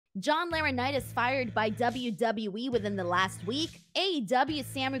John Laurinaitis fired by WWE within the last week. AEW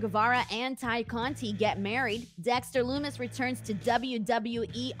Sammy Guevara and Tay Conti get married. Dexter Lumis returns to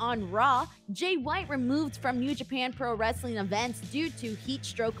WWE on Raw. Jay White removed from New Japan Pro Wrestling events due to heat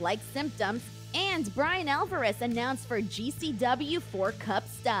stroke-like symptoms. And Bryan Alvarez announced for GCW for Cup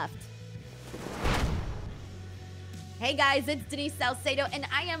Stuffed. Hey guys, it's Denise Salcedo and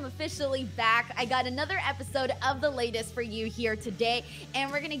I am officially back. I got another episode of The Latest for you here today,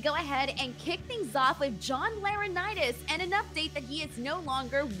 and we're going to go ahead and kick things off with John Laurinaitis and an update that he is no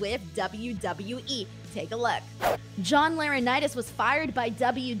longer with WWE. Take a look. John Laurinaitis was fired by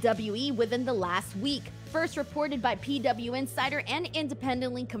WWE within the last week. First reported by PW Insider and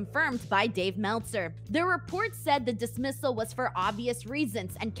independently confirmed by Dave Meltzer. The report said the dismissal was for obvious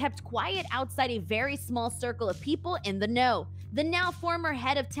reasons and kept quiet outside a very small circle of people in the know. The now former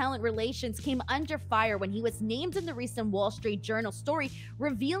head of talent relations came under fire when he was named in the recent Wall Street Journal story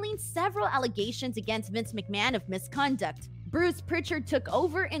revealing several allegations against Vince McMahon of misconduct. Bruce Pritchard took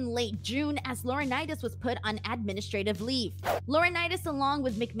over in late June as Laurinaitis was put on administrative leave. Laurinaitis, along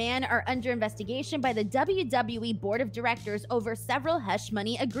with McMahon, are under investigation by the WWE Board of Directors over several hush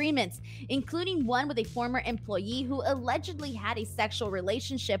money agreements, including one with a former employee who allegedly had a sexual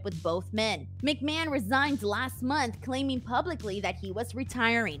relationship with both men. McMahon resigned last month, claiming publicly that he was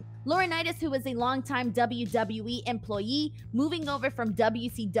retiring. Laurinaitis, who was a longtime WWE employee, moving over from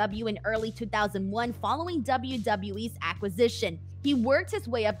WCW in early 2001 following WWE's acquisition. He worked his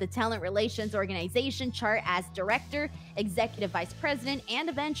way up the talent relations organization chart as director, executive vice president, and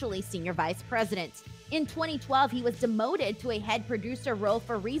eventually senior vice president. In 2012, he was demoted to a head producer role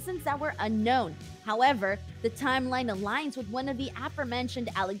for reasons that were unknown. However, the timeline aligns with one of the aforementioned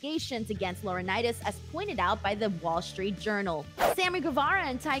allegations against Laurinaitis as pointed out by the Wall Street Journal. Sammy Guevara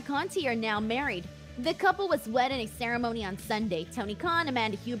and Tay Conti are now married. The couple was wed in a ceremony on Sunday. Tony Khan,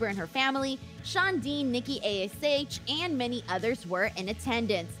 Amanda Huber and her family, Sean Dean, Nikki ASH, and many others were in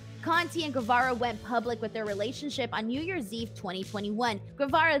attendance. Conti and Guevara went public with their relationship on New Year's Eve 2021.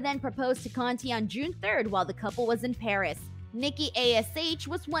 Guevara then proposed to Conti on June 3rd while the couple was in Paris. Nikki ASH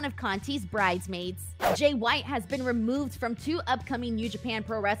was one of Conti's bridesmaids. Jay White has been removed from two upcoming New Japan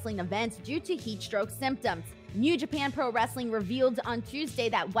Pro Wrestling events due to heat stroke symptoms. New Japan Pro Wrestling revealed on Tuesday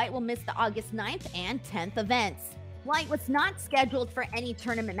that White will miss the August 9th and 10th events. White was not scheduled for any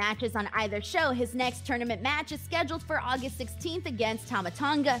tournament matches on either show. His next tournament match is scheduled for August 16th against Tama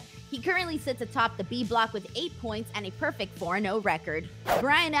Tonga. He currently sits atop the B block with 8 points and a perfect 4-0 record.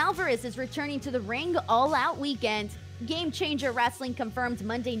 Bryan Alvarez is returning to the ring all-out weekend. Game Changer Wrestling confirmed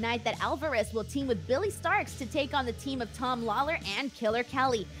Monday night that Alvarez will team with Billie Starkz to take on the team of Tom Lawlor and Killer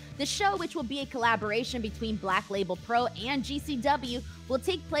Kelly. The show, which will be a collaboration between Black Label Pro and GCW, will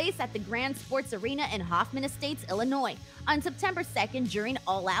take place at the Grand Sports Arena in Hoffman Estates, Illinois, on September 2nd during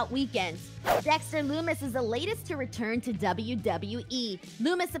All Out weekends. Dexter Lumis is the latest to return to WWE.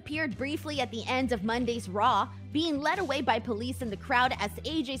 Lumis appeared briefly at the end of Monday's Raw, being led away by police in the crowd as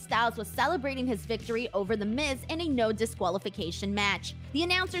AJ Styles was celebrating his victory over The Miz in a no disqualification match. The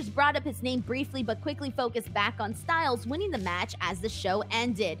announcers brought up his name briefly but quickly focused back on Styles winning the match as the show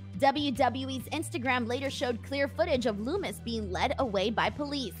ended. WWE's Instagram later showed clear footage of Lumis being led away by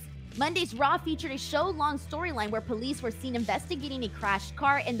police. Monday's Raw featured a show-long storyline where police were seen investigating a crashed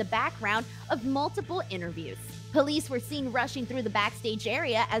car in the background of multiple interviews. Police were seen rushing through the backstage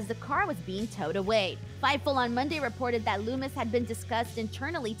area as the car was being towed away. Fightful on Monday reported that Lumis had been discussed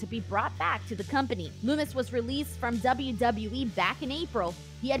internally to be brought back to the company. Lumis was released from WWE back in April.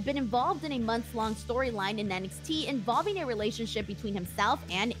 He had been involved in a months-long storyline in NXT involving a relationship between himself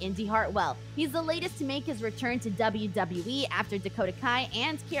and Indy Hartwell. He's the latest to make his return to WWE after Dakota Kai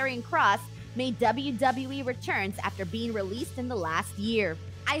and Karrion Kross made WWE returns after being released in the last year.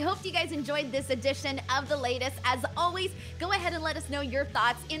 I hope you guys enjoyed this edition of The Latest. As always, go ahead and let us know your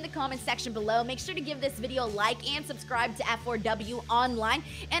thoughts in the comment section below. Make sure to give this video a like and subscribe to F4W Online.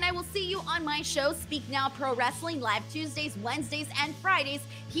 And I will see you on my show, Speak Now Pro Wrestling, live Tuesdays, Wednesdays, and Fridays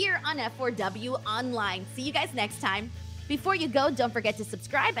here on F4W Online. See you guys next time. Before you go, don't forget to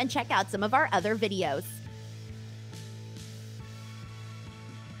subscribe and check out some of our other videos.